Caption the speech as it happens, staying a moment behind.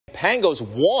Pangos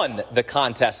won the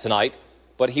contest tonight,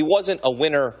 but he wasn't a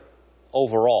winner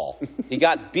overall. He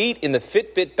got beat in the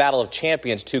Fitbit Battle of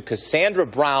Champions to Cassandra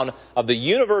Brown of the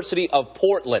University of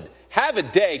Portland. Have a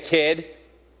day, kid.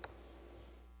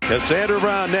 Cassandra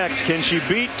Brown next. Can she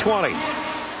beat 20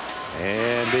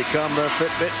 and become the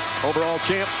Fitbit overall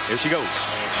champ? Here she goes.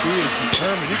 She is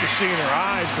determined. You can see in her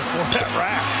eyes before that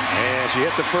rack. And she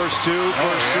hit the first two,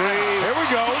 first three. Here we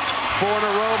go. 4 in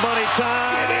a row, money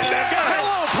time. Get in there.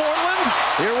 Hello, Portland.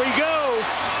 Here we go.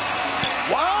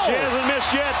 Wow. She hasn't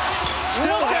missed yet.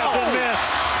 Still hasn't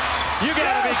missed. You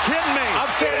got to be kidding me.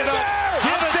 I'm standing up.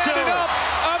 Give it to her.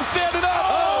 I'm standing up.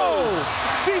 Oh.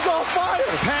 She's on fire.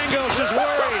 Pangos is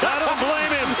worried. I don't blame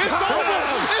him. It's over.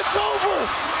 It's over.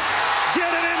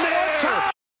 Get it in there.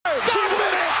 She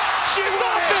won it. She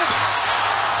won it.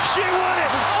 She won it.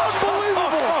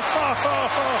 Unbelievable.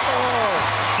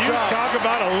 You talk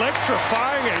about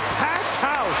electrifying a packed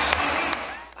house.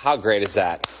 How great is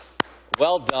that?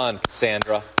 Well done,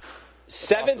 Cassandra.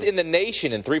 7th in the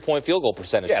nation in three-point field goal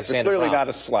percentage. Yes, it's clearly not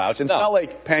a slouch. And it's not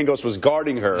like Pangos was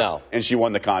guarding her and she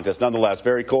won the contest. Nonetheless,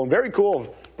 very cool. And very cool of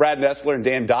Brad Nessler and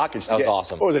Dan Dockage. That was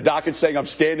awesome. What was it, Dockage saying, I'm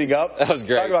standing up? That was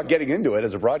great. Talk about getting into it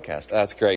as a broadcaster. That's great.